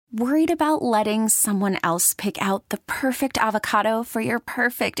Worried about letting someone else pick out the perfect avocado for your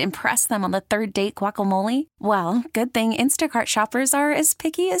perfect impress them on the third date guacamole? Well, good thing Instacart shoppers are as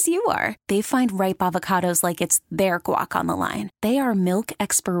picky as you are. They find ripe avocados like it's their guac on the line. They are milk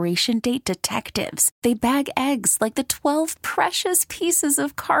expiration date detectives. They bag eggs like the 12 precious pieces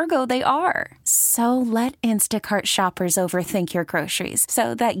of cargo they are. So let Instacart shoppers overthink your groceries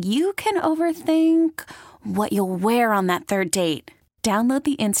so that you can overthink what you'll wear on that third date. Download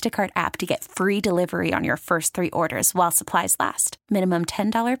the Instacart app to get free delivery on your first 3 orders while supplies last. Minimum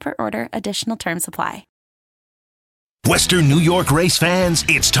 $10 per order. Additional terms apply. Western New York race fans,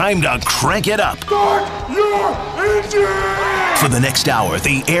 it's time to crank it up. Start your engine! For the next hour,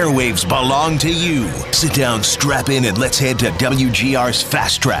 the airwaves belong to you. Sit down, strap in, and let's head to WGR's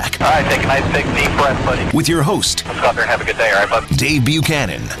Fast Track. All right, take a nice big deep breath, buddy. With your host, Let's go out there and have a good day, all right, bud? Dave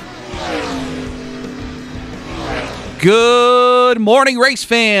Buchanan. Good morning, race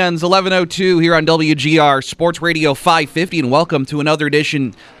fans. 11:02 here on WGR Sports Radio 550, and welcome to another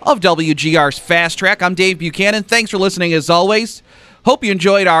edition of WGR's Fast Track. I'm Dave Buchanan. Thanks for listening as always. Hope you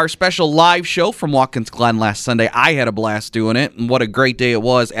enjoyed our special live show from Watkins Glen last Sunday. I had a blast doing it, and what a great day it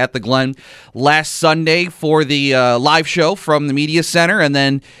was at the Glen last Sunday for the live show from the Media Center, and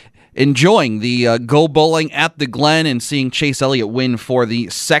then enjoying the Go Bowling at the Glen and seeing Chase Elliott win for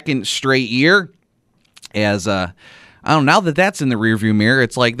the second straight year. As I don't know, now that that's in the rearview mirror,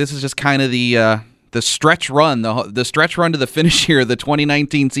 it's like this is just kind of the stretch run, the stretch run to the finish here of the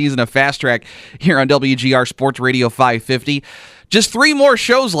 2019 season of Fast Track here on WGR Sports Radio 550. Just 3 more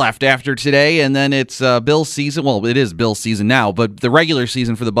shows left after today, and then it's Bills season. Well, it is Bills season now, but the regular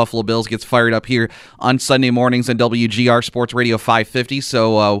season for the Buffalo Bills gets fired up here on Sunday mornings on WGR Sports Radio 550.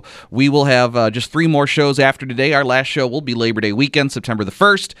 So we will have just 3 more shows after today. Our last show will be Labor Day weekend, September the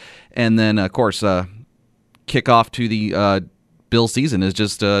 1st, and then, of course, kickoff to the Bills season is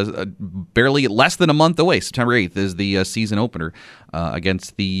just barely less than a month away. September 8th is the season opener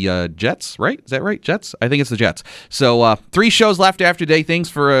against the Jets, right? Is that right? Jets? I think it's the Jets. So 3 shows left after today. Thanks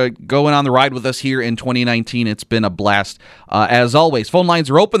for going on the ride with us here in 2019. It's been a blast. As always, phone lines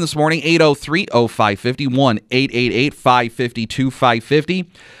are open this morning, 803-0550, 1-888-550-2550.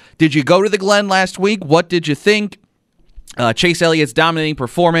 Did you go to the Glen last week? What did you think? Chase Elliott's dominating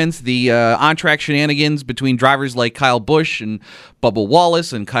performance, the on-track shenanigans between drivers like Kyle Busch and Bubba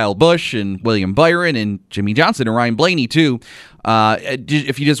Wallace and Kyle Busch and William Byron and Jimmy Johnson and Ryan Blaney, too.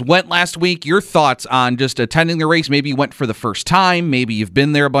 If you just went last week, your thoughts on just attending the race. Maybe you went for the first time. Maybe you've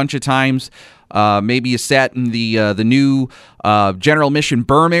been there a bunch of times. Maybe you sat in the new General Mission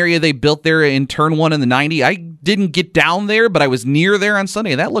berm area they built there in Turn 1 in the 90. I didn't get down there, but I was near there on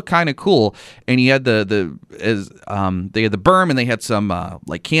Sunday. That looked kind of cool. And you had they had the berm, and they had some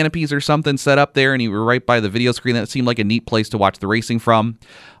like canopies or something set up there, and you were right by the video screen. That seemed like a neat place to watch the racing from.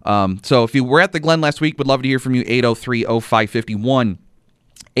 So if you were at the Glen last week, would love to hear from you. 803-0551.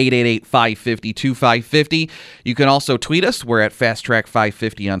 888-550-2550. You can also tweet us. We're at Fast Track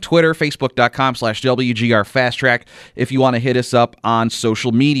 550 on Twitter, Facebook.com/WGR Fast Track if you want to hit us up on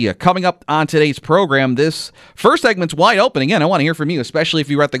social media. Coming up on today's program, this first segment's wide open. Again, I want to hear from you, especially if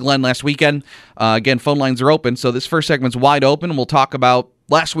you were at the Glen last weekend. Again, phone lines are open, so this first segment's wide open. We'll talk about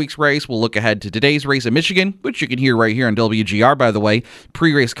last week's race. We'll look ahead to today's race in Michigan, which you can hear right here on WGR, by the way.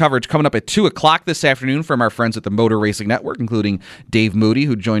 Pre-race coverage coming up at 2 o'clock this afternoon from our friends at the Motor Racing Network, including Dave Moody,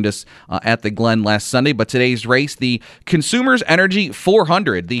 who joined us at the Glen last Sunday. But today's race, the Consumers Energy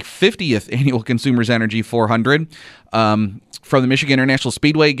 400, the 50th annual Consumers Energy 400 from the Michigan International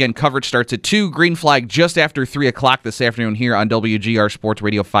Speedway. Again, coverage starts at 2, green flag just after 3 o'clock this afternoon here on WGR Sports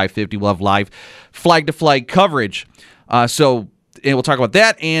Radio 550. We'll have live flag-to-flag coverage. And we'll talk about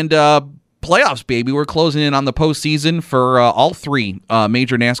that and playoffs, baby. We're closing in on the postseason for all 3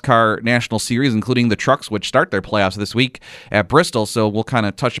 major NASCAR National Series, including the trucks, which start their playoffs this week at Bristol. So we'll kind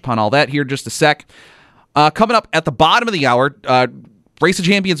of touch upon all that here in just a sec. Coming up at the bottom of the hour, Race of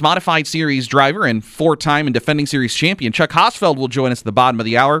Champions Modified Series driver and 4-time and defending series champion Chuck Hosfeld will join us at the bottom of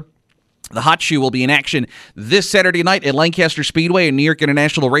the hour. The Hot Shoe will be in action this Saturday night at Lancaster Speedway and New York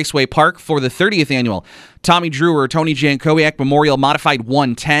International Raceway Park for the 30th annual Tommy Drewer Tony Jankowiak Memorial Modified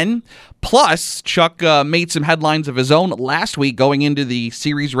 110. Plus, Chuck made some headlines of his own last week going into the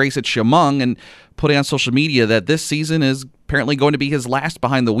series race at Chemung and putting on social media that this season is apparently going to be his last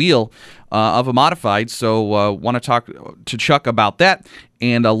behind the wheel of a modified. So want to talk to Chuck about that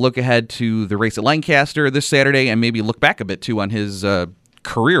and look ahead to the race at Lancaster this Saturday and maybe look back a bit too on his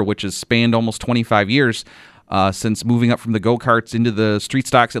career, which has spanned almost 25 years since moving up from the go-karts into the street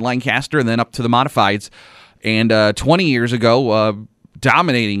stocks at Lancaster and then up to the modifieds. And 20 years ago,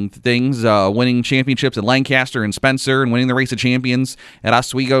 dominating things, winning championships at Lancaster and Spencer and winning the Race of Champions at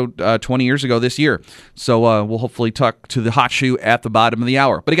Oswego 20 years ago this year. So we'll hopefully talk to the hot shoe at the bottom of the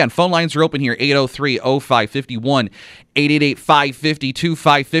hour. But again, phone lines are open here, 803-0551,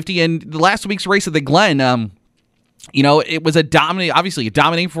 888-550-2550. And the last week's Race of the Glen, it was obviously a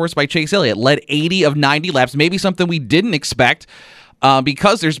dominating force by Chase Elliott. Led 80 of 90 laps, maybe something we didn't expect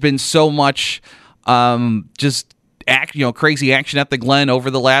because there's been so much crazy action at the Glen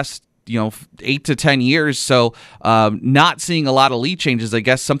over the last 8 to 10 years. So not seeing a lot of lead changes, I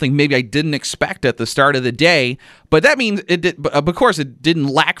guess, something maybe I didn't expect at the start of the day. But that means of course, it didn't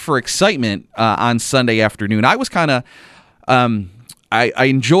lack for excitement on Sunday afternoon. I was kind of I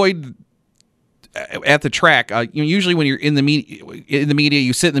enjoyed at the track. Usually when you're in the media,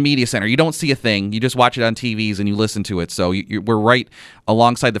 you sit in the media center. You don't see a thing. You just watch it on TVs and you listen to it. So we're right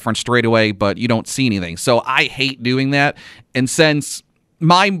alongside the front straightaway, but you don't see anything. So I hate doing that. And since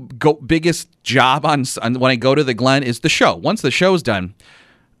my biggest job on when I go to the Glen is the show. Once the show's done,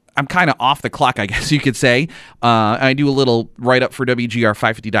 I'm kind of off the clock, I guess you could say. I do a little write-up for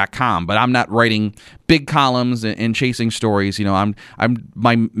WGR550.com, but I'm not writing big columns and chasing stories.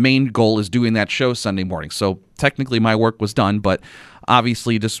 My main goal is doing that show Sunday morning. So technically my work was done, but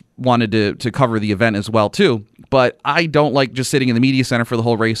obviously just wanted to cover the event as well, too. But I don't like just sitting in the media center for the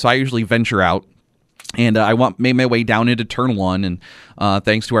whole race, so I usually venture out. And I made my way down into Turn 1, and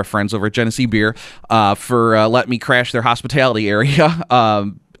thanks to our friends over at Genesee Beer for letting me crash their hospitality area.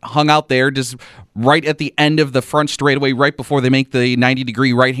 Hung out there just right at the end of the front straightaway, right before they make the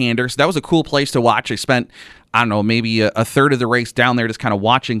 90-degree right-hander. So that was a cool place to watch. I spent, maybe a third of the race down there just kind of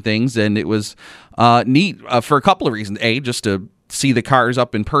watching things, and it was neat for a couple of reasons. A, just to see the cars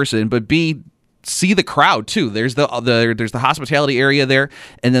up in person, but B, see the crowd too. There's the hospitality area there,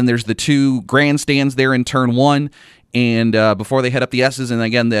 and then there's the two grandstands there in Turn 1, and before they head up the S's, and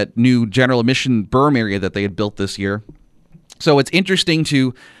again that new general admission berm area that they had built this year. So it's interesting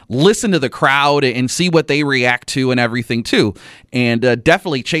to listen to the crowd and see what they react to and everything too. And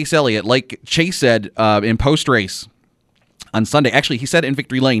definitely Chase Elliott, like Chase said in post-race on Sunday. Actually, he said it in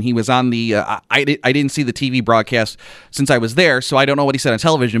Victory Lane. He was on the I didn't see the TV broadcast since I was there, so I don't know what he said on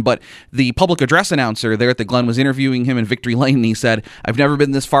television, but the public address announcer there at the Glen was interviewing him in Victory Lane, and he said, I've never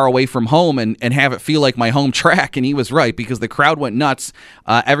been this far away from home and have it feel like my home track, and he was right, because the crowd went nuts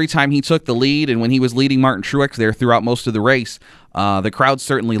every time he took the lead, and when he was leading Martin Truex there throughout most of the race. The crowd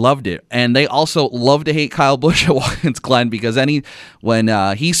certainly loved it, and they also love to hate Kyle Busch at Watkins Glen, because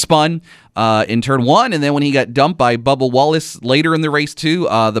when he spun in Turn 1, and then when he got dumped by Bubba Wallace later in the race too,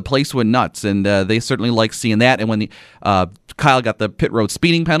 the place went nuts, and they certainly like seeing that. And when Kyle got the pit road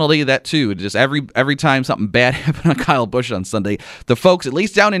speeding penalty, that too, just every time something bad happened on Kyle Busch on Sunday, the folks, at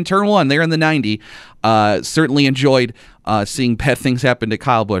least down in Turn 1, there in the 90, certainly enjoyed seeing bad things happen to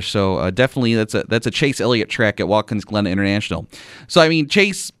Kyle Busch. So definitely that's a Chase Elliott track at Watkins Glen International. So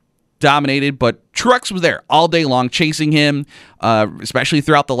Chase dominated, but Truex was there all day long chasing him, especially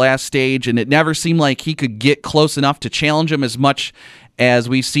throughout the last stage, and it never seemed like he could get close enough to challenge him as much as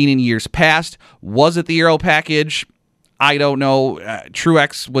we've seen in years past. Was it the aero package? I don't know.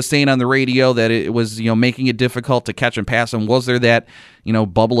 Truex was saying on the radio that it was, making it difficult to catch and pass him. Was there that,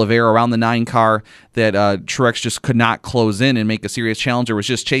 bubble of air around the 9 car that Truex just could not close in and make a serious challenge, or was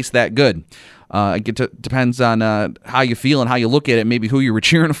just Chase that good? It depends on how you feel and how you look at it, maybe who you were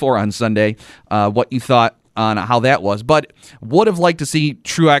cheering for on Sunday, what you thought on how that was. But would have liked to see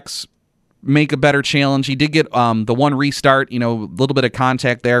Truex make a better challenge. He did get the one restart, a little bit of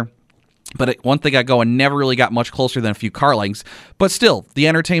contact there. But once they got going, never really got much closer than a few car lengths. But still, the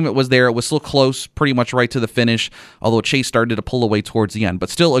entertainment was there. It was still close, pretty much right to the finish, although Chase started to pull away towards the end. But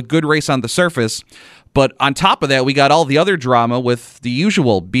still a good race on the surface. But on top of that, we got all the other drama with the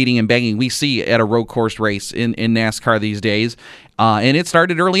usual beating and banging we see at a road course race in NASCAR these days. And it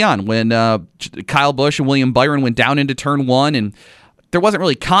started early on when Kyle Busch and William Byron went down into Turn 1. And there wasn't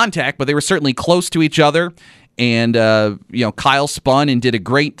really contact, but they were certainly close to each other. And, Kyle spun and did a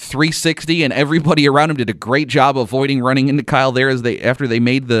great 360, and everybody around him did a great job avoiding running into Kyle there after they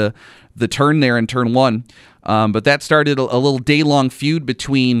made the turn there in Turn 1. But that started a little day-long feud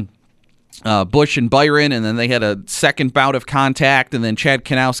between Busch and Byron, and then they had a second bout of contact, and then Chad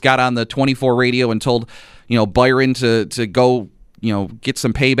Knaus got on the 24 radio and told, Byron to go, get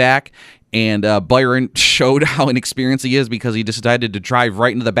some payback. And Byron showed how inexperienced he is, because he decided to drive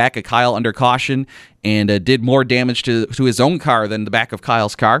right into the back of Kyle under caution and did more damage to his own car than the back of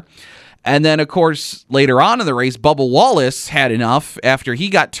Kyle's car. And then, of course, later on in the race, Bubba Wallace had enough after he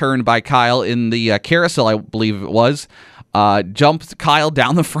got turned by Kyle in the carousel, I believe it was. jumped Kyle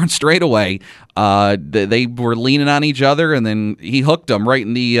down the front straightaway. They were leaning on each other, and then he hooked him right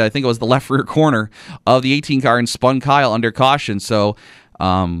in the, I think it was the left rear corner of the 18 car and spun Kyle under caution. So,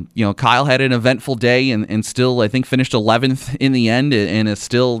 Kyle had an eventful day and still, I think, finished 11th in the end and is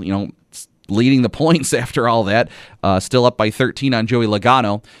still, leading the points after all that. Still up by 13 on Joey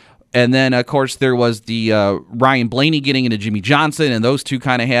Logano. And then, of course, there was the Ryan Blaney getting into Jimmy Johnson, and those two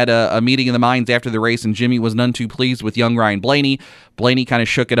kind of had a meeting in the minds after the race, and Jimmy was none too pleased with young Ryan Blaney. Blaney kind of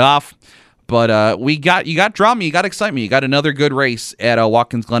shook it off. But you got drama, you got excitement, you got another good race at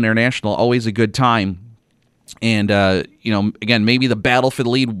Watkins Glen International, always a good time. And, again, maybe the battle for the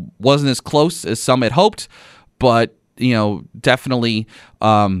lead wasn't as close as some had hoped, but, definitely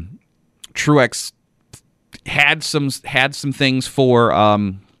Truex had some things for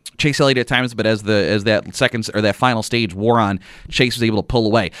Chase Elliott at times, but as that second or that final stage wore on, Chase was able to pull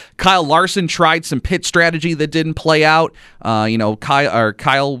away. Kyle Larson tried some pit strategy that didn't play out.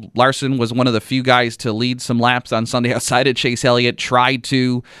 Kyle Larson was one of the few guys to lead some laps on Sunday outside of Chase Elliott. Tried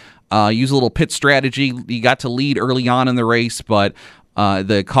to use a little pit strategy. He got to lead early on in the race, but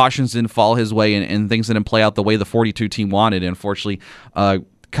the cautions didn't fall his way, and things didn't play out the way the 42 team wanted. Unfortunately,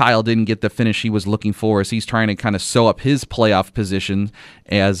 Kyle didn't get the finish he was looking for, as he's trying to kind of sew up his playoff position,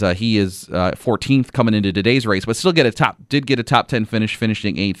 as he is 14th coming into today's race, but still did get a top 10 finish,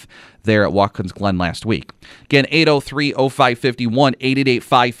 finishing 8th there at Watkins Glen last week. Again, 803-0551,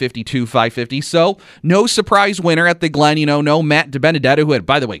 888-552-550. So no surprise winner at the Glen. No Matt DiBenedetto, who had,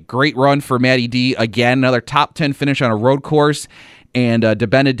 by the way, great run for Matty D. Again, another top 10 finish on a road course. And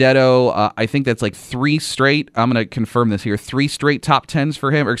DiBenedetto, I think that's like 3 straight. I'm going to confirm this here. 3 straight top 10s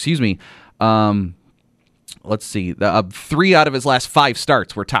for him. Or excuse me. Let's see. 3 out of his last 5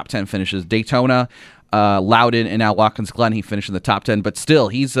 starts were top 10 finishes. Daytona, Loudon, and now Watkins Glen. He finished in the top 10. But still,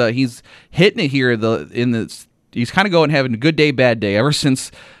 he's hitting it here. He's kind of having a good day, bad day ever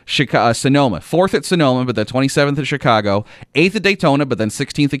since Sonoma. 4th at Sonoma, but then 27th at Chicago. 8th at Daytona, but then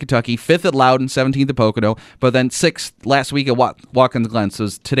 16th at Kentucky. 5th at Loudon, 17th at Pocono, but then 6th last week at Watkins Glen. So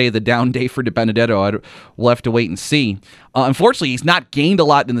is today the down day for DiBenedetto? We'll have to wait and see. Unfortunately, he's not gained a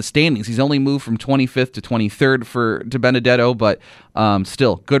lot in the standings. He's only moved from 25th to 23rd for DiBenedetto, but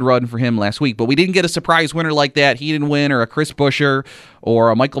still, good run for him last week. But we didn't get a surprise winner like that. He didn't win, or a Chris Buescher,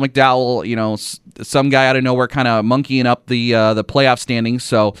 or a Michael McDowell, some guy out of nowhere kind of monkeying up the playoff standings.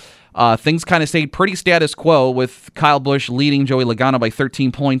 So things kind of stayed pretty status quo, with Kyle Busch leading Joey Logano by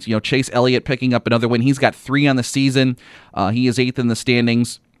 13 points. Chase Elliott picking up another win. He's got 3 on the season. He is 8th in the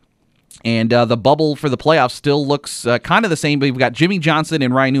standings. And the bubble for the playoffs still looks kind of the same, but we've got Jimmy Johnson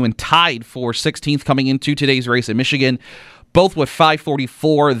and Ryan Newman tied for 16th coming into today's race at Michigan, both with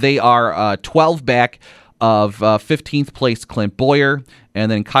 544. They are 12 back of 15th place Clint Bowyer,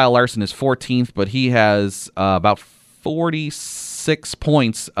 and then Kyle Larson is 14th, but he has about 46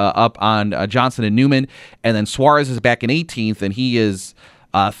 points up on Johnson and Newman, and then Suarez is back in 18th, and he is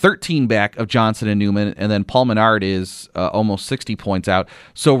 13 back of Johnson and Newman, and then Paul Menard is almost 60 points out.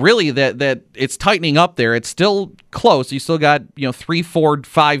 So really, that it's tightening up there. It's still close. You still got 3, 4,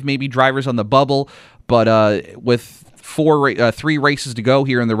 5 maybe drivers on the bubble, but with 3 races to go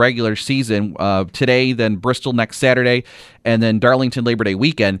here in the regular season, today, then Bristol next Saturday, and then Darlington Labor Day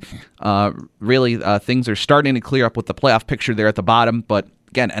weekend, really things are starting to clear up with the playoff picture there at the bottom. But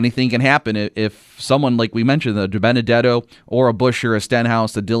again, anything can happen if someone, like we mentioned, the DiBenedetto or a Buescher, a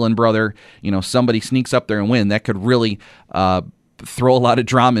Stenhouse, a Dillon brother, somebody sneaks up there and win. That could really throw a lot of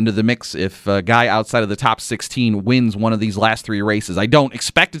drama into the mix if a guy outside of the top 16 wins one of these last 3 races. I don't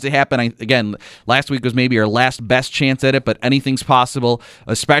expect it to happen. Again, last week was maybe our last best chance at it, but anything's possible,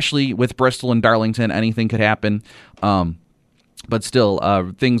 especially with Bristol and Darlington. Anything could happen. But still,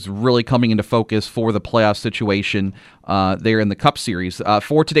 things really coming into focus for the playoff situation there in the Cup Series.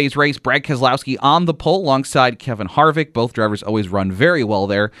 For today's race, Brad Keselowski on the pole alongside Kevin Harvick. Both drivers always run very well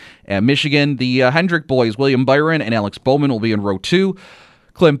there. At Michigan, the Hendrick boys, William Byron and Alex Bowman, will be in row 2.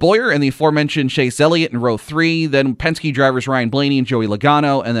 Clint Bowyer and the aforementioned Chase Elliott in row 3. Then Penske drivers Ryan Blaney and Joey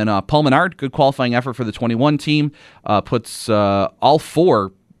Logano. And then Paul Menard, good qualifying effort for the 21 team, puts all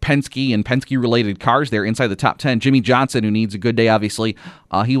 4 Penske and Penske-related cars there inside the top 10. Jimmy Johnson, who needs a good day, obviously,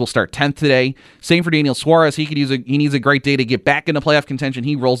 he will start 10th today. Same for Daniel Suarez. He needs a great day to get back into playoff contention.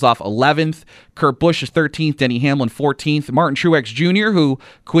 He rolls off 11th. Kurt Busch is 13th. Denny Hamlin 14th. Martin Truex Jr., who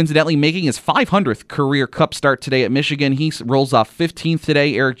coincidentally making his 500th career Cup start today at Michigan, he rolls off 15th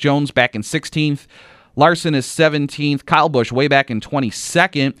today. Eric Jones back in 16th. Larson is 17th. Kyle Busch way back in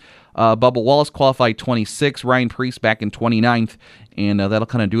 22nd. Bubba Wallace qualified 26th. Ryan Preece back in 29th. And that'll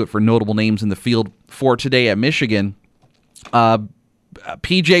kind of do it for notable names in the field for today at Michigan.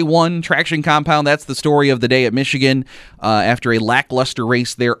 PJ1 traction compound, that's the story of the day at Michigan. After a lackluster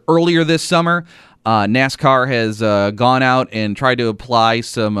race there earlier this summer, NASCAR has gone out and tried to apply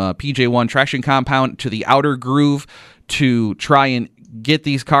some PJ1 traction compound to the outer groove to try and get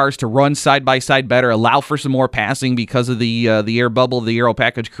these cars to run side by side better, allow for some more passing because of the air bubble the aero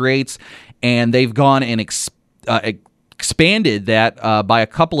package creates, and they've gone and expanded that by a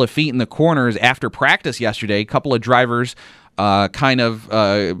couple of feet in the corners after practice yesterday. A couple of drivers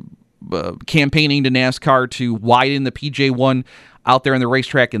campaigning to NASCAR to widen the PJ1 out there on the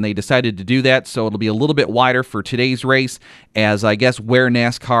racetrack, and they decided to do that, so it'll be a little bit wider for today's race, as I guess where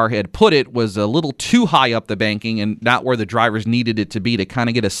NASCAR had put it was a little too high up the banking and not where the drivers needed it to be to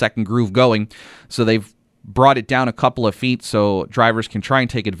kind of get a second groove going. So they've brought it down a couple of feet so drivers can try and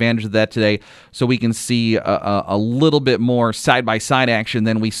take advantage of that today, so we can see a little bit more side-by-side action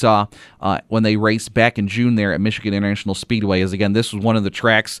than we saw when they raced back in June there at Michigan International Speedway. As again, this was one of the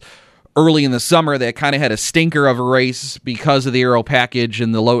tracks early in the summer that kind of had a stinker of a race because of the aero package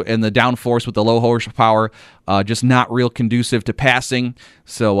and the downforce with the low horsepower, just not real conducive to passing.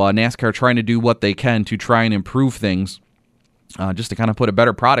 So NASCAR trying to do what they can to try and improve things, just to kind of put a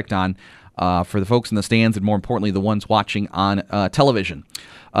better product on for the folks in the stands and, more importantly, the ones watching on television.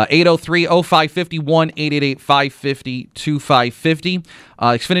 803-0550, 1-888-550-2550.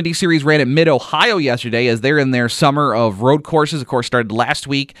 Xfinity Series ran at Mid-Ohio yesterday as they're in their summer of road courses. Of course, started last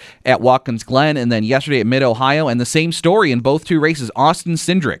week at Watkins Glen and then yesterday at Mid-Ohio. And the same story in both two races, Austin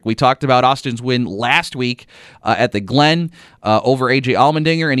Cindric. We talked about Austin's win last week at the Glen over A.J.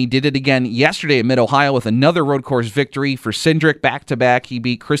 Allmendinger, and he did it again yesterday at Mid-Ohio with another road course victory for Cindric back-to-back. He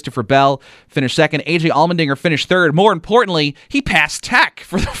beat Christopher Bell, finished second. A.J. Allmendinger finished third. More importantly, he passed Tech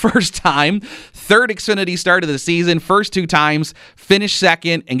for the first time. Third Xfinity start of the season. First two times, finished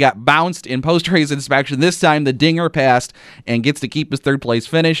second and got bounced in post-race inspection. This time, the dinger passed and gets to keep his third place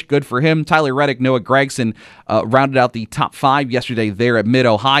finish. Good for him. Tyler Reddick, Noah Gragson rounded out the top five yesterday there at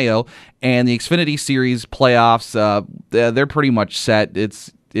Mid-Ohio. And the Xfinity Series playoffs, they're pretty much set.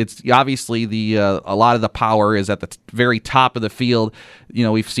 It's obviously a lot of the power is at the very top of the field. You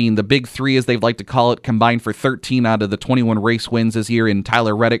know, we've seen the big three, as they'd like to call it, combined for 13 out of the 21 race wins this year in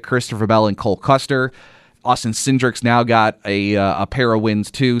Tyler Reddick, Christopher Bell, and Cole Custer. Austin Cindric's now got a pair of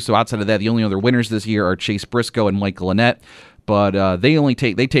wins too. So outside of that, the only other winners this year are Chase Briscoe and Michael Annett. But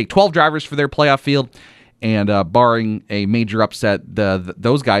they take 12 drivers for their playoff field. And barring a major upset,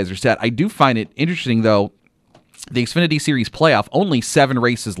 those guys are set. I do find it interesting, though, the Xfinity Series playoff, only 7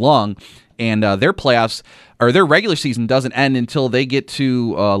 races long, and their playoffs, or their regular season doesn't end until they get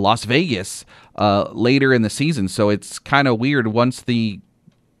to Las Vegas later in the season. So it's kind of weird. Once the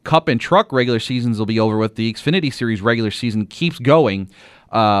Cup and Truck regular seasons will be over with, the Xfinity Series regular season keeps going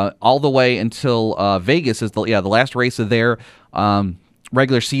all the way until Vegas is the last race of their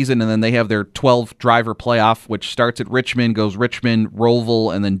regular season, and then they have their 12-driver playoff, which starts at Richmond, goes Richmond,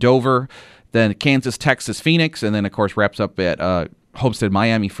 Roval, and then Dover, then Kansas, Texas, Phoenix, and then, of course, wraps up at Homestead,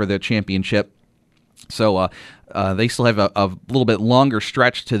 Miami for the championship. So they still have a little bit longer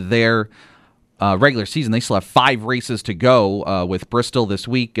stretch to their regular season. They still have 5 races to go with Bristol this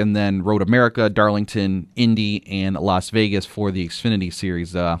week, and then Road America, Darlington, Indy, and Las Vegas for the Xfinity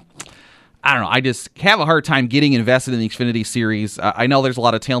Series. I don't know. I just have a hard time getting invested in the Xfinity Series. I know there's a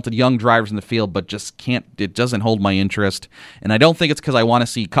lot of talented young drivers in the field, but just can't. It doesn't hold my interest, and I don't think it's because I want to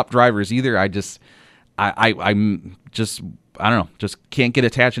see Cup drivers either. I'm just I don't know. Just can't get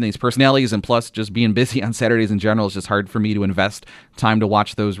attached to these personalities, and plus, just being busy on Saturdays in general is just hard for me to invest time to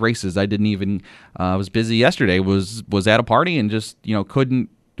watch those races. I didn't even. I was busy yesterday. Was at a party and just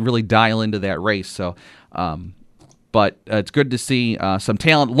couldn't really dial into that race. So. But it's good to see some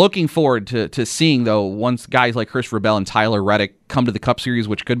talent. Looking forward to seeing, though, once guys like Christopher Bell and Tyler Reddick come to the Cup Series,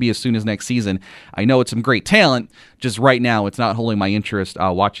 which could be as soon as next season. I know it's some great talent. Just right now, it's not holding my interest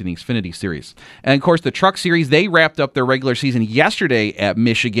watching the Xfinity Series. And, of course, the Truck Series, they wrapped up their regular season yesterday at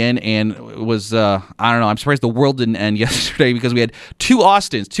Michigan, and it was, I don't know, I'm surprised the world didn't end yesterday because we had 2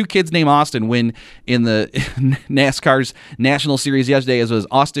 Austins, 2 kids named Austin win in the NASCAR's National Series yesterday, as was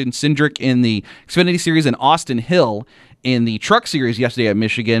Austin Cindric in the Xfinity Series and Austin Hill in the Truck Series yesterday at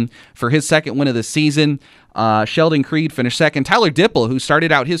Michigan for his second win of the season. Sheldon Creed finished second. Tyler Dipple, who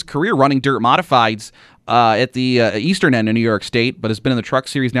started out his career running dirt modifieds at the eastern end of New York State, but has been in the Truck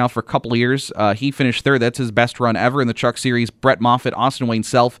Series now for a couple of years. He finished third. That's his best run ever in the Truck Series. Brett Moffitt, Austin Wayne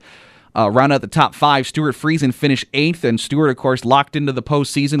Self, Round out the top 5, Stuart Friesen finished 8th, and Stuart, of course, locked into the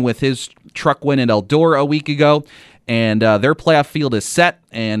postseason with his truck win at Eldora a week ago. And their playoff field is set,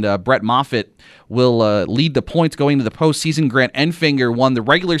 and Brett Moffitt will lead the points going into the postseason. Grant Enfinger won the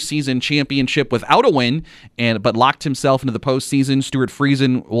regular season championship without a win, but locked himself into the postseason. Stuart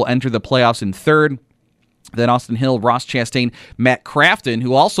Friesen will enter the playoffs in 3rd. Then Austin Hill, Ross Chastain, Matt Crafton,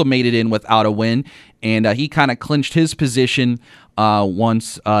 who also made it in without a win, and he kind of clinched his position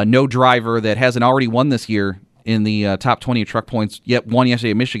once no driver that hasn't already won this year in the top 20 of truck points yet won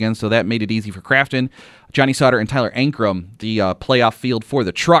yesterday at Michigan, so that made it easy for Crafton. Johnny Sauter and Tyler Ankrum, the playoff field for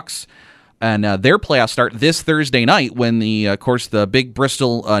the trucks, and their playoffs start this Thursday night when of course, the big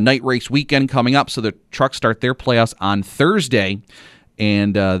Bristol night race weekend coming up, so the trucks start their playoffs on Thursday.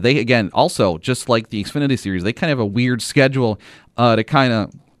 And they, again, also, just like the Xfinity Series, they kind of have a weird schedule to kind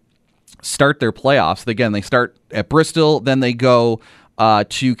of start their playoffs. Again, they start at Bristol, then they go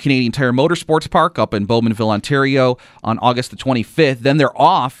to Canadian Tire Motorsports Park up in Bowmanville, Ontario on August the 25th. Then they're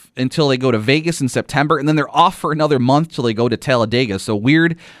off until they go to Vegas in September, and then they're off for another month till they go to Talladega. So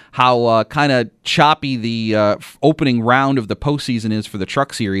weird how kind of choppy the opening round of the postseason is for the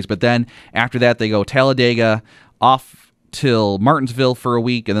Truck Series. But then after that, they go Talladega, off till Martinsville for a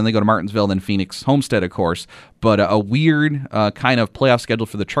week, and then they go to Martinsville, then Phoenix, Homestead, of course. But a weird kind of playoff schedule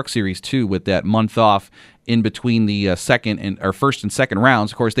for the Truck Series, too, with that month off in between the first and second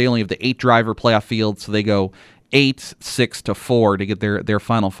rounds. Of course, they only have the 8-driver playoff field, so they go 8, 6 to 4 to get their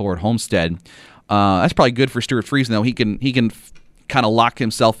final 4 at Homestead. That's probably good for Stuart Friesen, though. He can kind of lock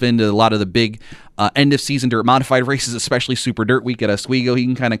himself into a lot of the big end-of-season dirt modified races, especially Super Dirt Week at Oswego. He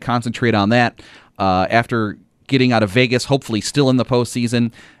can kind of concentrate on that after getting out of Vegas, hopefully still in the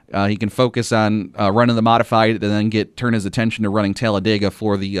postseason. He can focus on running the modified and then turn his attention to running Talladega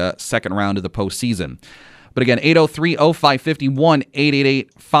for the second round of the postseason. But again, 803-0550,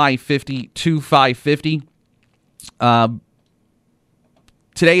 1-888-550-2550.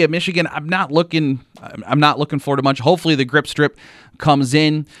 Today at Michigan, I'm not looking forward to much. Hopefully the grip strip comes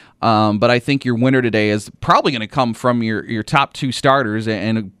in, but I think your winner today is probably going to come from your top 2 starters,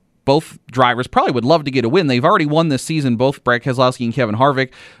 and both drivers probably would love to get a win. They've already won this season, both Brad Keselowski and Kevin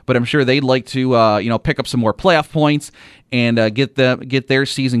Harvick, but I'm sure they'd like to pick up some more playoff points and get their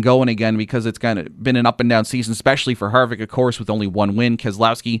season going again, because it's kind of been an up and down season, especially for Harvick, of course, with only 1 win.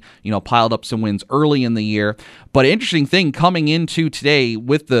 Keselowski, piled up some wins early in the year. But an interesting thing coming into today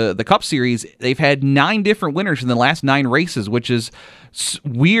with the Cup Series, they've had 9 different winners in the last 9 races, which is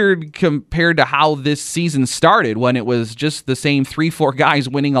weird compared to how this season started, when it was just the same 3-4 guys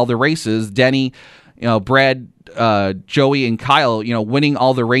winning all the races. Denny, Brad, Joey, and Kyle, winning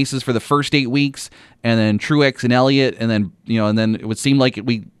all the races for the first 8 weeks, and then Truex and Elliott, and then it would seem like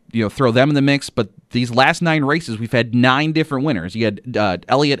we throw them in the mix. But these last 9 races, we've had 9 different winners. You had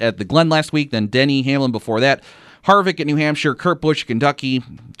Elliott at the Glen last week, then Denny Hamlin before that, Harvick at New Hampshire, Kurt Busch at Kentucky,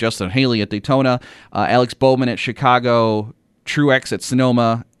 Justin Haley at Daytona, Alex Bowman at Chicago, Truex at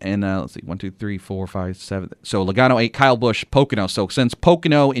Sonoma, and let's see, 1, 2, 3, 4, 5, 7. So Logano 8, Kyle Busch, Pocono. So since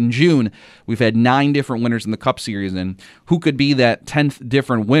Pocono in June, we've had 9 different winners in the Cup Series, and who could be that 10th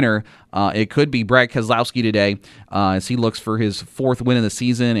different winner? It could be Brad Keselowski today, as he looks for his 4th win of the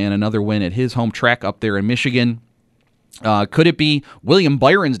season and another win at his home track up there in Michigan. Could it be William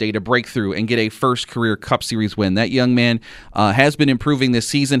Byron's day to break through and get a first career Cup Series win? That young man has been improving this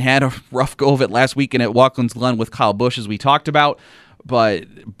season, had a rough go of it last weekend at Watkins Glen with Kyle Busch, as we talked about. But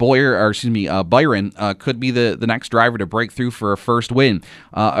Byron could be the next driver to break through for a first win.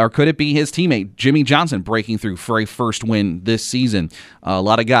 Or could it be his teammate, Jimmy Johnson, breaking through for a first win this season? A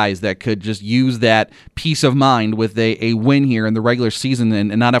lot of guys that could just use that peace of mind with a win here in the regular season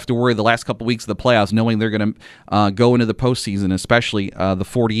and not have to worry the last couple weeks of the playoffs, knowing they're going to go into the postseason, especially the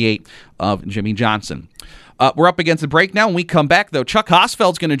 48 of Jimmy Johnson. We're up against the break now. When we come back, though, Chuck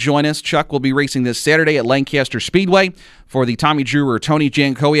Hosfeld's going to join us. Chuck will be racing this Saturday at Lancaster Speedway for the Tommy Drewer Tony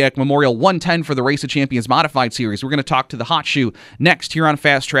Jankowiak Memorial 110 for the Race of Champions Modified Series. We're going to talk to the Hot Shoe next here on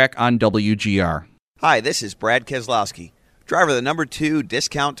Fast Track on WGR. Hi, this is Brad Keselowski, driver of the number 2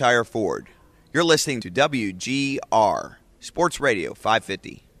 Discount Tire Ford. You're listening to WGR, Sports Radio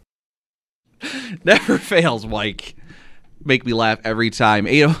 550. Never fails, Mike. Make me laugh every time.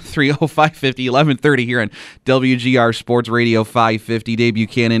 803-0550, 1130 here on WGR Sports Radio 550. Dave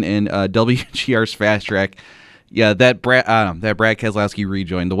Buchanan and WGR's Fast Track. Yeah, that Brad Keselowski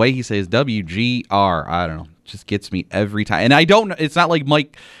rejoin. The way he says WGR, I don't know, just gets me every time. And I don't know, it's not like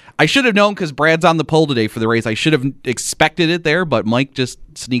Mike, I should have known because Brad's on the pole today for the race. I should have expected it there, but Mike just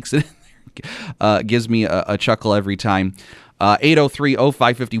sneaks it in there. Gives me a chuckle every time.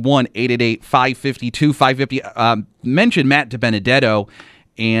 803-0551, 888-552-550. Mentioned Matt DiBenedetto,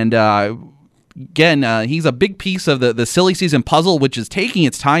 And again, he's a big piece of the silly season puzzle, which is taking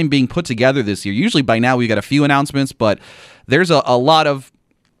its time being put together this year. Usually by now we've got a few announcements, but there's a lot of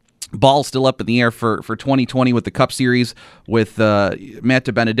ball still up in the air for 2020 with the Cup Series, with Matt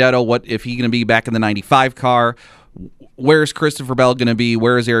DiBenedetto. What if he's going to be back in the 95 car? Where's Christopher Bell going to be?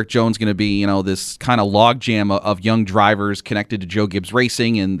 Where is Eric Jones going to be? This kind of logjam of young drivers connected to Joe Gibbs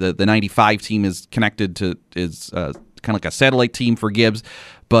Racing, and the 95 team is connected to is kind of like a satellite team for Gibbs.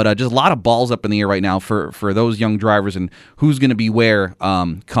 But just a lot of balls up in the air right now for those young drivers and who's going to be where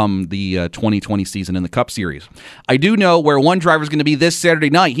come the 2020 season in the Cup Series. I do know where one driver is going to be this Saturday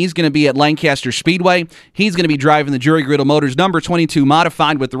night. He's going to be at Lancaster Speedway. He's going to be driving the Jury Griddle Motors number 22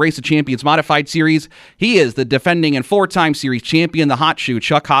 modified with the Race of Champions Modified Series. He is the defending and four-time series champion, the hot shoe.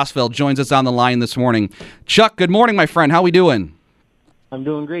 Chuck Hosfeld joins us on the line this morning. Chuck, good morning, my friend. How we doing? I'm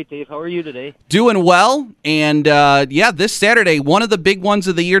doing great, Dave. How are you today? Doing well, and this Saturday, one of the big ones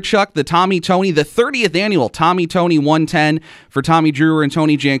of the year, Chuck, the Tommy Tony, the 30th annual Tommy Tony 110 for Tommy Drewer and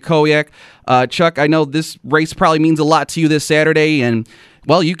Tony Jankowiak. Chuck, I know this race probably means a lot to you this Saturday, and,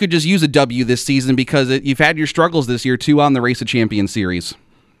 well, you could just use a W this season because you've had your struggles this year, too, on the Race of Champions series.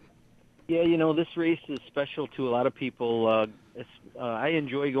 Yeah, this race is special to a lot of people. I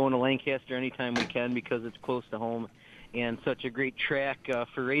enjoy going to Lancaster anytime we can because it's close to home and such a great track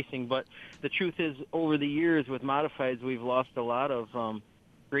for racing. But the truth is, over the years with modifieds, we've lost a lot of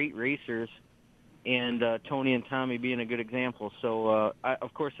great racers, and Tony and Tommy being a good example. So,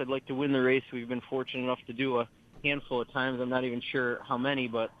 of course, I'd like to win the race. We've been fortunate enough to do a handful of times. I'm not even sure how many,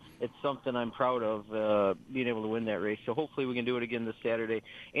 but it's something I'm proud of, being able to win that race. So hopefully we can do it again this Saturday.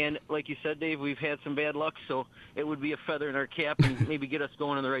 And like you said, Dave, we've had some bad luck, so it would be a feather in our cap and maybe get us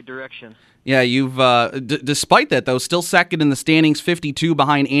going in the right direction. Yeah, you've, despite that, though, still second in the standings, 52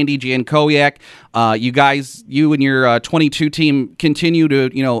 behind Andy Jankowiak. You and your 22 team continue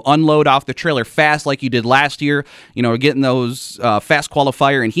to, unload off the trailer fast like you did last year, getting those fast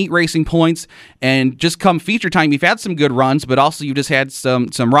qualifier and heat racing points. And just come feature time, you've had some good runs, but also you just had some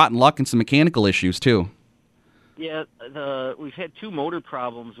rotten luck and some mechanical issues, too. Yeah, we've had two motor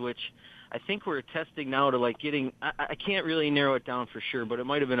problems, which I think we're testing now to getting. I can't really narrow it down for sure, but it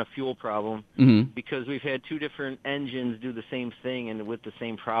might have been a fuel problem because we've had two different engines do the same thing and with the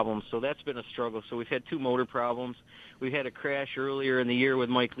same problem. So that's been a struggle. So we've had two motor problems. We had a crash earlier in the year with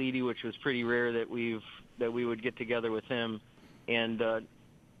Mike Leedy, which was pretty rare that we would get together with him. And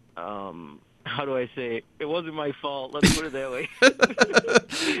how do I say? It wasn't my fault. Let's put it that way.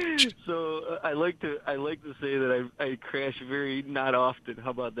 So I like to say that I crash very not often.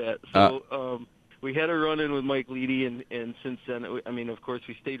 How about that? So we had a run-in with Mike Leedy, and since then, of course,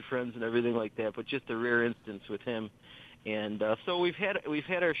 we stayed friends and everything like that. But just a rare instance with him, and so we've had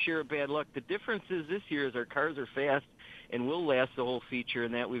our share of bad luck. The difference is this year is our cars are fast and will last the whole feature,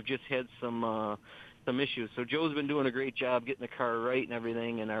 and that we've just had some issues. So Joe's been doing a great job getting the car right and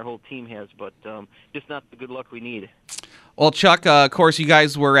everything, and our whole team has, but just not the good luck we need. Well, Chuck, of course, you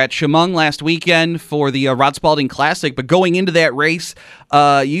guys were at Chemung last weekend for the Rod Spalding Classic, but going into that race,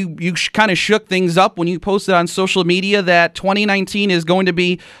 you kind of shook things up when you posted on social media that 2019 is going to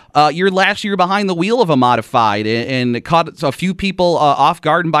be your last year behind the wheel of a modified, and it caught a few people off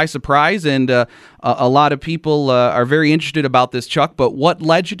guard and by surprise, and a lot of people are very interested about this, Chuck. But what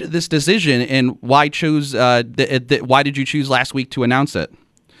led you to this decision, and why why did you choose last week to announce it?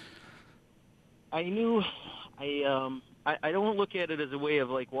 I knew I don't look at it as a way of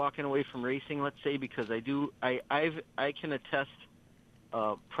walking away from racing, let's say, because I can attest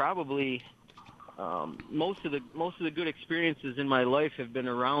probably most of the good experiences in my life have been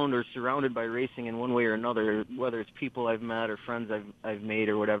around or surrounded by racing in one way or another, whether it's people I've met or friends I've made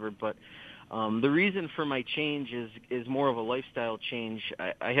or whatever. But the reason for my change is more of a lifestyle change.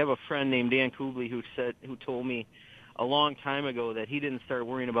 I have a friend named Dan Kubley who told me a long time ago that he didn't start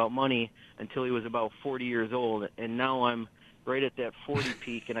worrying about money until he was about 40 years old, and now I'm right at that 40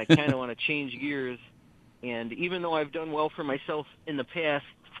 peak, and I kind of want to change gears. And even though I've done well for myself in the past,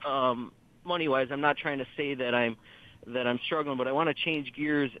 money-wise, I'm not trying to say that I'm struggling, but I want to change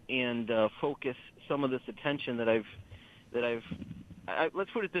gears and focus some of this attention that I've. Let's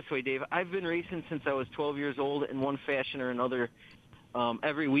put it this way, Dave. I've been racing since I was 12 years old in one fashion or another.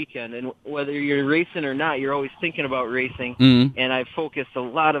 Every weekend, and whether you're racing or not, you're always thinking about racing. And I've focused a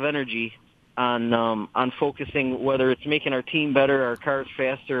lot of energy on focusing whether it's making our team better, our cars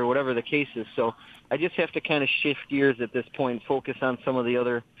faster, or whatever the case is. So I just have to kind of shift gears at this point, focus on some of the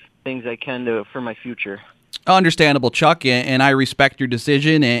other things I can do for my future. Understandable, Chuck, and I respect your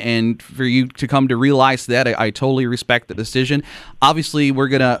decision, and for you to come to realize that, I totally respect the decision. Obviously, we're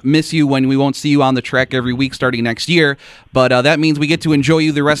going to miss you when we won't see you on the track every week starting next year, but that means we get to enjoy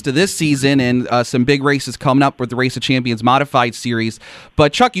you the rest of this season and some big races coming up with the Race of Champions Modified Series.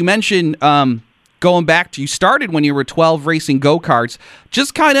 But, Chuck, you mentioned going back to, you started when you were 12 racing go-karts.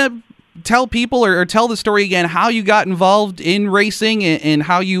 Just kind of tell people or tell the story again how you got involved in racing and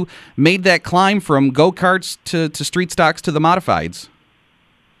how you made that climb from go-karts to street stocks to the modifieds.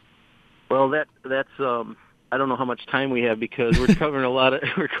 Well, that's I don't know how much time we have because we're covering a lot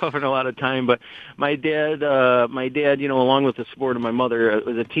of time. But my dad, along with the support of my mother, it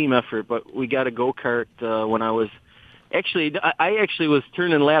was a team effort. But we got a go-kart when I was. Actually, I actually was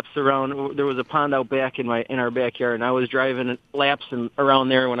turning laps around. There was a pond out back in our backyard, and I was driving laps around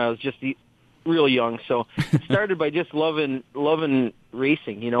there when I was just real young. So it started by just loving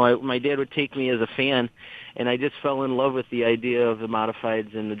racing. My dad would take me as a fan, and I just fell in love with the idea of the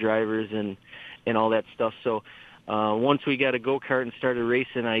modifieds and the drivers and all that stuff. So once we got a go-kart and started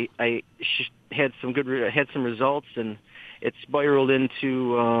racing, I had some results, and it spiraled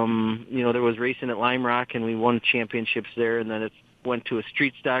into, there was racing at Lime Rock, and we won championships there, and then it went to a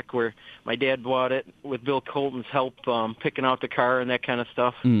street stock where my dad bought it with Bill Colton's help, picking out the car and that kind of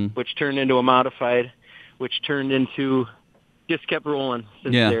stuff, which turned into a modified, which turned into, just kept rolling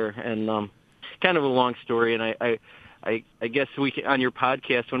since there, and kind of a long story, and I guess we can, on your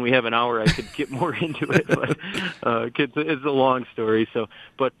podcast when we have an hour, I could get more into it, but it's a long story. So,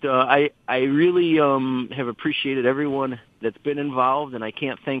 but I really have appreciated everyone that's been involved, and I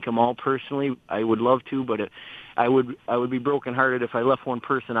can't thank them all personally. I would love to, but I would be brokenhearted if I left one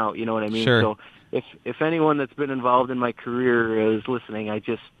person out. You know what I mean? Sure. So if anyone that's been involved in my career is listening, I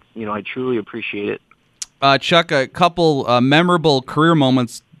just I truly appreciate it. Chuck, a couple memorable career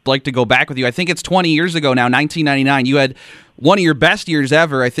moments. Like to go back with you. I think it's 20 years ago now, 1999. You had one of your best years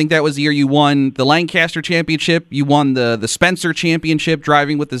ever. I think that was the year you won the Lancaster Championship. You won the Spencer Championship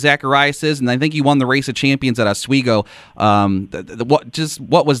driving with the Zachariases, and I think you won the Race of Champions at Oswego.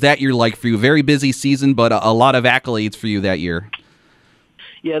 What was that year like for you? Very busy season, but a lot of accolades for you that year.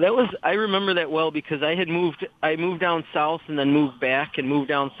 Yeah, I remember that well because I moved down south and then moved back and moved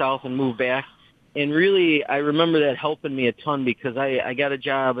down south and moved back. And really, I remember that helping me a ton because I got a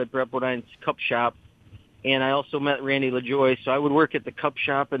job at Brett Bodine's Cup Shop, and I also met Randy LaJoy. So I would work at the Cup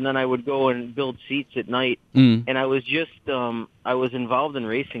Shop, and then I would go and build seats at night. And I was just I was involved in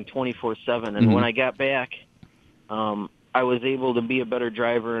racing 24/7. And when I got back, I was able to be a better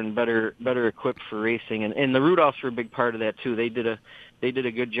driver and better equipped for racing. And the Rudolphs were a big part of that too. They did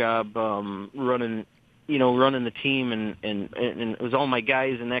a good job running the team, and it was all my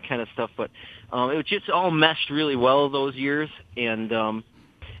guys and that kind of stuff. But it was just all meshed really well those years, and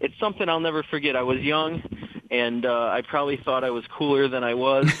it's something I'll never forget. I was young, and I probably thought I was cooler than I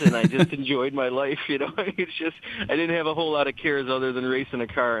was, and I just enjoyed my life. It's just I didn't have a whole lot of cares other than racing a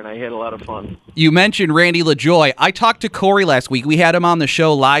car, and I had a lot of fun. You mentioned Randy LaJoy. I talked to Corey last week. We had him on the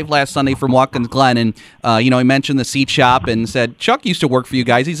show live last Sunday from Watkins Glen, and he mentioned the seat shop and said Chuck used to work for you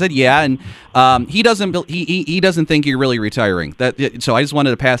guys. He said yeah, and he doesn't think you're really retiring. So I just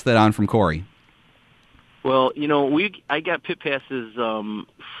wanted to pass that on from Corey. Well, I got pit passes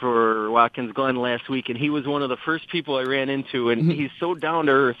for Watkins Glen last week, and he was one of the first people I ran into, and he's so down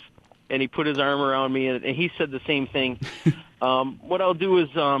to earth, and he put his arm around me, and he said the same thing. What I'll do is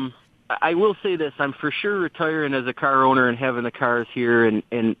I will say this. I'm for sure retiring as a car owner and having the cars here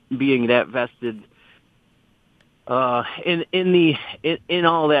and being that vested in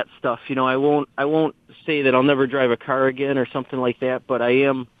all that stuff. I won't say that I'll never drive a car again or something like that, but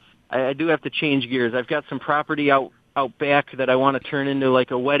I do have to change gears. I've got some property out back that I want to turn into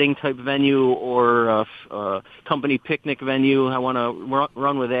like a wedding type venue or a company picnic venue. I want to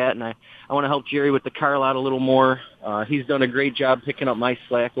run with that, and I want to help Jerry with the car lot a little more. He's done a great job picking up my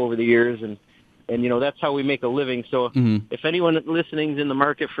slack over the years, and that's how we make a living. So if anyone listening is in the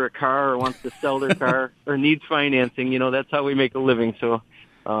market for a car or wants to sell their car or needs financing, that's how we make a living. So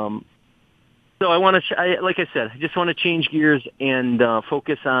So I want to, like I said, I just want to change gears and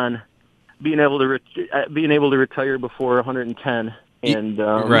focus on being able to retire before 110 and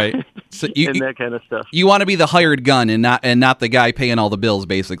right. So and that kind of stuff. You want to be the hired gun and not the guy paying all the bills,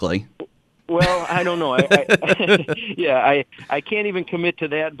 basically. Well, I don't know. I can't even commit to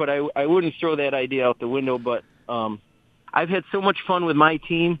that, but I wouldn't throw that idea out the window. But I've had so much fun with my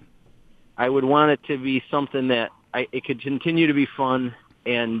team. I would want it to be something that it could continue to be fun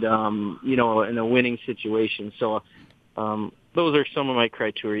and in a winning situation. So those are some of my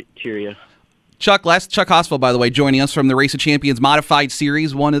criteria. Chuck Hosfeld, by the way, joining us from the Race of Champions Modified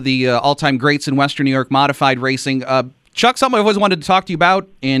Series, one of the all-time greats in Western New York modified racing. Chuck, something I've always wanted to talk to you about,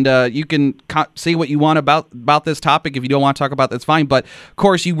 and you can say what you want about this topic. If you don't want to talk about it, that's fine. But, of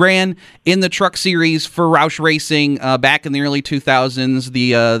course, you ran in the truck series for Roush Racing back in the early 2000s,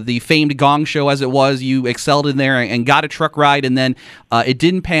 the famed Gong Show as it was. You excelled in there and got a truck ride, and then it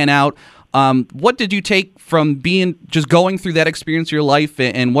didn't pan out. What did you take from going through that experience of your life,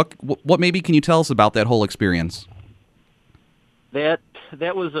 and what maybe can you tell us about that whole experience? That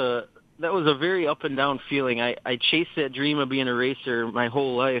was a very up and down feeling. I chased that dream of being a racer my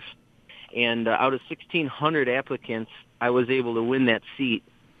whole life, and out of 1,600 applicants, I was able to win that seat.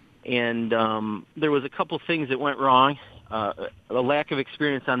 And there was a couple things that went wrong, a lack of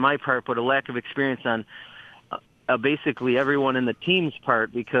experience on my part, but a lack of experience on basically everyone in the team's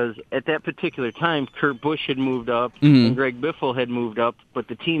part, because at that particular time, Kurt Busch had moved up and Greg Biffle had moved up, but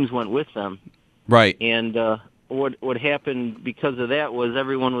the teams went with them. Right. And what happened because of that was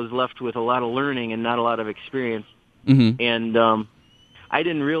everyone was left with a lot of learning and not a lot of experience. Mm-hmm. And I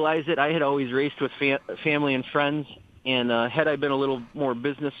didn't realize it. I had always raced with family and friends, and had I been a little more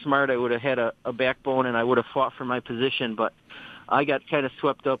business smart, I would have had a backbone and I would have fought for my position, but I got kind of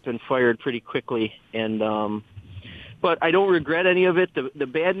swept up and fired pretty quickly. And but I don't regret any of it. The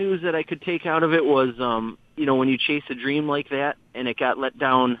bad news that I could take out of it was, when you chase a dream like that and it got let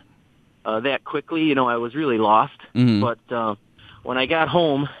down that quickly, I was really lost. Mm-hmm. But when I got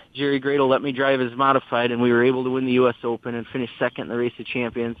home, Jerry Gradle let me drive his modified, and we were able to win the U.S. Open and finish second in the Race of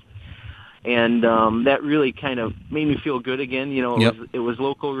Champions. And that really kind of made me feel good again. It was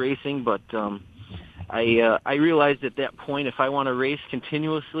local racing, but I realized at that point, if I want to race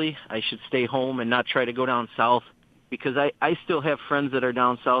continuously, I should stay home and not try to go down south, because I still have friends that are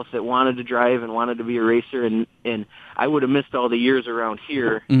down south that wanted to drive and wanted to be a racer, and I would have missed all the years around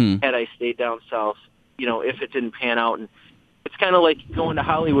here had I stayed down south, if it didn't pan out. And it's kind of like going to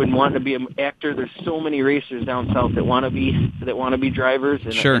Hollywood and wanting to be an actor. There's so many racers down south that want to be drivers,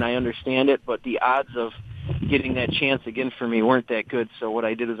 and, sure. And I understand it, but the odds of getting that chance again for me weren't that good. So what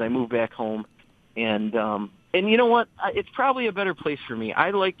I did is I moved back home, and you know what? It's probably a better place for me. I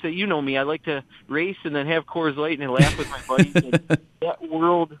like to, me, I like to race and then have Coors Light and laugh with my buddies. And that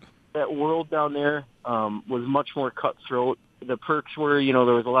world down there was much more cutthroat. The perks were, there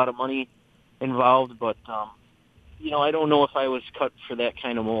was a lot of money involved, but I don't know if I was cut for that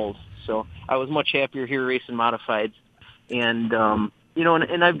kind of mold. So I was much happier here racing modifieds, and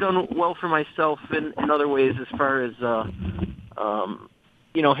and I've done well for myself in other ways as far as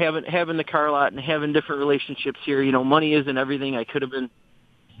having the car lot and having different relationships here. Money isn't everything. I could have been.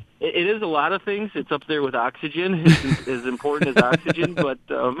 It is a lot of things. It's up there with oxygen. It's as important as oxygen, but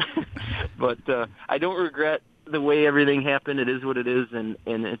I don't regret the way everything happened. It is what it is, and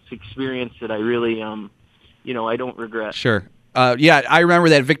it's experience that I really, I don't regret. Sure. I remember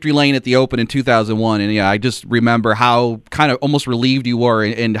that victory lane at the Open in 2001, and I just remember how kind of almost relieved you were,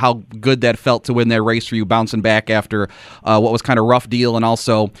 and how good that felt to win that race for you, bouncing back after what was kind of a rough deal, and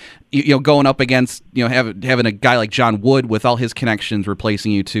also going up against having a guy like John Wood with all his connections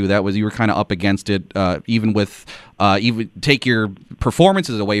replacing you too. You were kind of up against it, even with even take your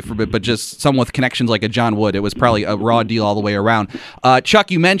performances away from it, but just someone with connections like a John Wood, it was probably a raw deal all the way around.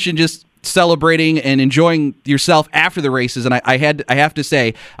 Chuck, you mentioned just celebrating and enjoying yourself after the races, and I have to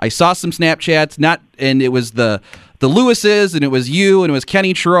say, I saw some Snapchats, and it was the Lewises, and it was you, and it was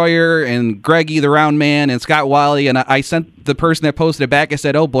Kenny Troyer, and Greggy the Round Man, and Scott Wiley, and I sent the person that posted it back. I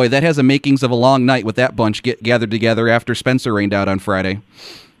said, oh boy, that has the makings of a long night with that bunch gathered together after Spencer rained out on Friday.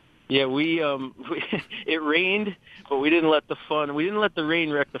 Yeah, it rained, but we didn't let the rain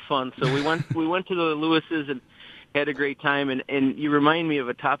wreck the fun. So we went to the Lewises and had a great time, and you remind me of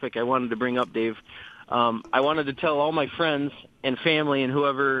a topic I wanted to bring up, Dave. I wanted to tell all my friends and family and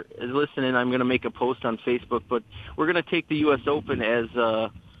whoever is listening, I'm going to make a post on Facebook, but we're going to take the U.S. Open as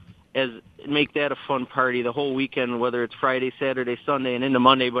make that a fun party the whole weekend, whether it's Friday, Saturday, Sunday, and into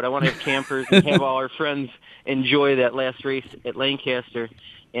Monday. But I want to have campers and have all our friends enjoy that last race at Lancaster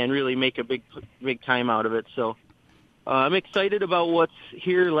and really make a big time out of it. So I'm excited about what's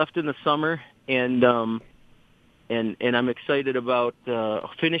here left in the summer, and I'm excited about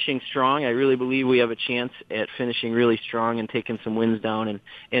finishing strong. I really believe we have a chance at finishing really strong and taking some wins down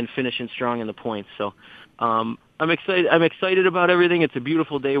and finishing strong in the points. So I'm excited about everything. It's a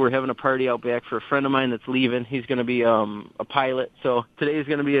beautiful day. We're having a party out back for a friend of mine that's leaving. He's going to be a pilot. So today's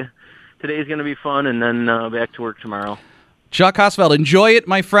going to be fun, and then back to work tomorrow. Chuck Hosfeld, enjoy it,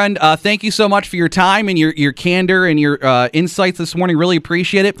 my friend. Thank you so much for your time and your candor and your insights this morning. Really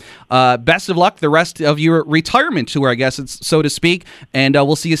appreciate it. Best of luck the rest of your retirement tour, I guess, it's so to speak. And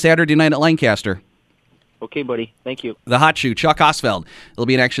we'll see you Saturday night at Lancaster. Okay, buddy. Thank you. The Hot Shoe, Chuck Hosfeld. He'll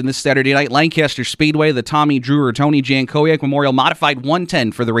be in action this Saturday night. Lancaster Speedway, the Tommy Drew or Tony Jankowiak Memorial Modified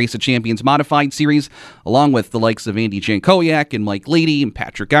 110 for the Race of Champions Modified Series, along with the likes of Andy Jankowiak and Mike Leedy and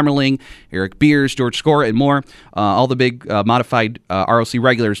Patrick Emmerling, Eric Beers, George Scora, and more. All the big modified ROC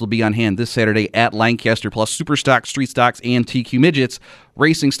regulars will be on hand this Saturday at Lancaster, plus Super Stocks, Street Stocks, and TQ Midgets.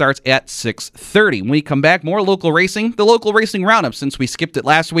 Racing starts at 6:30. When we come back, more local racing, the local racing roundup. Since we skipped it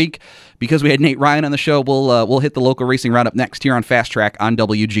last week because we had Nate Ryan on the show, we'll hit the local racing roundup next here on Fast Track on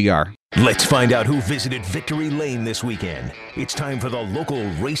WGR. Let's find out who visited Victory Lane this weekend. It's time for the local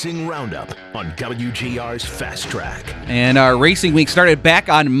racing roundup on WGR's Fast Track. And our racing week started back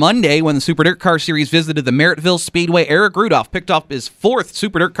on Monday when the Super Dirt Car Series visited the Merrittville Speedway. Eric Rudolph picked up his 4th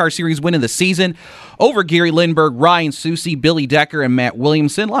Super Dirt Car Series win of the season over Gary Lindbergh, Ryan Susi, Billy Decker, and Matt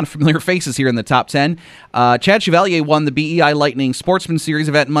Williamson. A lot of familiar faces here in the top 10. Chad Chevalier won the BEI Lightning Sportsman Series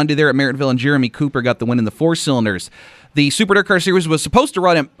event Monday there at Merrittville, and Jeremy Cooper got the win in the 4-cylinders. The Super Dirt Car Series was supposed to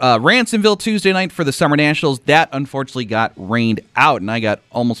run at Ransomville Tuesday night for the Summer Nationals. That unfortunately got rained out, and I got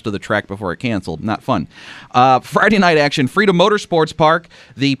almost to the track before it canceled. Not fun. Friday night action, Freedom Motorsports Park,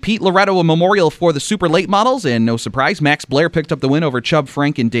 the Pete Loretto Memorial for the Super Late Models, and no surprise, Max Blair picked up the win over Chubb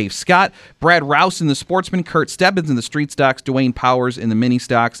Frank and Dave Scott. Brad Rouse in the Sportsman, Kurt Stebbins in the Street Stocks, Dwayne Powers in the Mini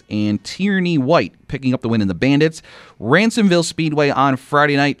Stocks, and Tierney White picking up the win in the Bandits. Ransomville Speedway on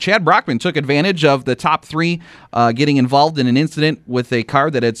Friday night. Chad Brockman took advantage of the top 3 getting involved in an incident with a car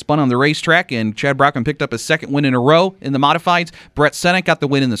that had spun on the racetrack, and Chad Brockman picked up his 2nd win in a row in the Modifieds. Brett Senek got the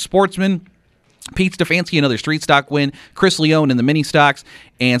win in the Sportsman. Pete Stefanski, another Street Stock win. Chris Leone in the Mini Stocks.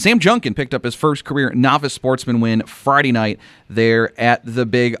 And Sam Junkin picked up his first career Novice Sportsman win Friday night there at the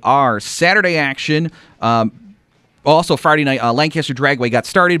Big R. Saturday action, also Friday night, Lancaster Dragway got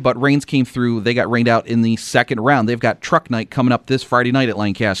started, but rains came through. They got rained out in the 2nd round. They've got Truck Night coming up this Friday night at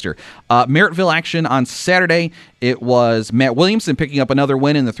Lancaster. Merrittville action on Saturday. It was Matt Williamson picking up another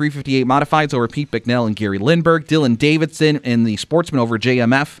win in the 358 Modifieds over Pete Bicknell and Gary Lindbergh. Dylan Davidson in the Sportsman over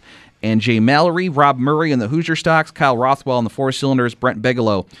JMF and Jay Mallory. Rob Murray in the Hoosier Stocks. Kyle Rothwell in the 4-cylinders. Brent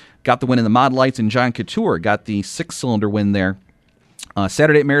Bigelow got the win in the Mod Lights, and John Couture got the 6-cylinder win there.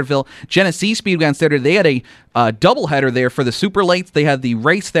 Saturday at Merrittville. Genesee Speedway on Saturday, they had a doubleheader there for the Super Lates. They had the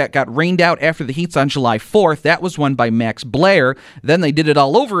race that got rained out after the heats on July 4th. That was won by Max Blair. Then they did it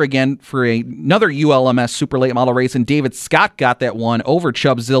all over again for another ULMS Super Late Model race, and David Scott got that one over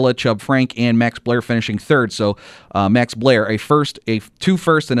Chubb Zilla, Chubb Frank, and Max Blair finishing 3rd. So Max Blair, a 2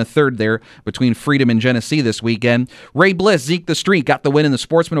 firsts and a 3rd there between Freedom and Genesee this weekend. Ray Bliss, Zeke the Street, got the win in the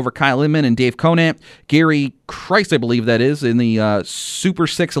Sportsman over Kyle Inman and Dave Conant. Gary Christ, I believe that is, in the Super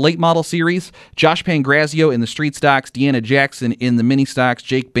 6 Late Model Series. Josh Pangrazio in the Street Stocks. Deanna Jackson in the Mini Stocks.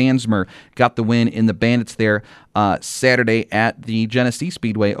 Jake Bansmer got the win in the Bandits there Saturday at the Genesee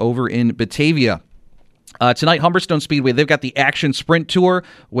Speedway over in Batavia. Tonight, Humberstone Speedway, they've got the Action Sprint Tour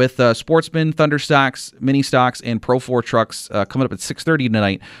with Sportsman, Thunder Stocks, Mini Stocks, and Pro 4 trucks coming up at 6:30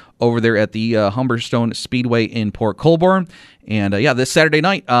 tonight over there at the Humberstone Speedway in Port Colborne. And this Saturday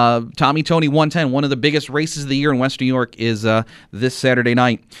night, Tommy Tony 110, one of the biggest races of the year in Western New York, is this Saturday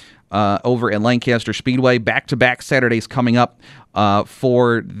night over at Lancaster Speedway. Back-to-back Saturdays coming up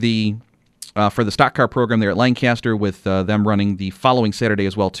for the stock car program there at Lancaster, with them running the following Saturday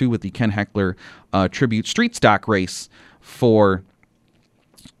as well, too, with the Ken Heckler Tribute Street Stock race for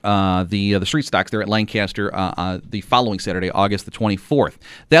the Street Stocks there at Lancaster the following Saturday, August the 24th.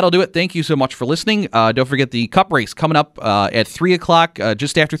 That'll do it. Thank you so much for listening. Don't forget the Cup race coming up at 3 o'clock,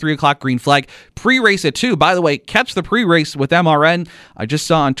 just after 3 o'clock, green flag. Pre-race at 2. By the way, catch the pre-race with MRN. I just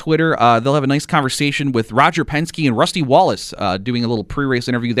saw on Twitter they'll have a nice conversation with Roger Penske and Rusty Wallace doing a little pre-race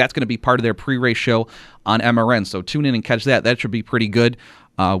interview. That's going to be part of their pre-race show on MRN, so tune in and catch that. That should be pretty good.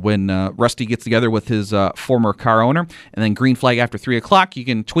 When Rusty gets together with his former car owner. And then green flag after 3 o'clock. You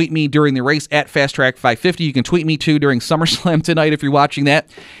can tweet me during the race at FastTrack550. You can tweet me, too, during SummerSlam tonight if you're watching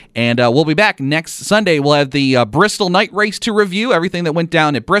that. And we'll be back next Sunday. We'll have the Bristol night race to review, everything that went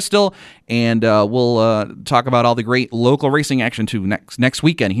down at Bristol. And we'll talk about all the great local racing action, too, next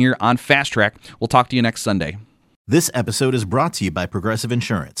weekend here on Fast Track. We'll talk to you next Sunday. This episode is brought to you by Progressive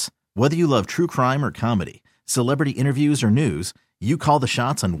Insurance. Whether you love true crime or comedy, celebrity interviews or news, you call the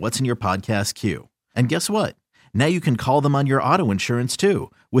shots on what's in your podcast queue. And guess what? Now you can call them on your auto insurance too,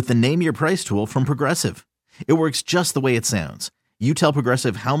 with the Name Your Price tool from Progressive. It works just the way it sounds. You tell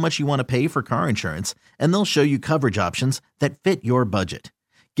Progressive how much you want to pay for car insurance, and they'll show you coverage options that fit your budget.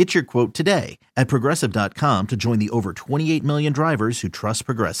 Get your quote today at Progressive.com to join the over 28 million drivers who trust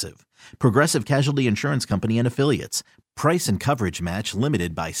Progressive. Progressive Casualty Insurance Company and Affiliates. Price and coverage match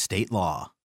limited by state law.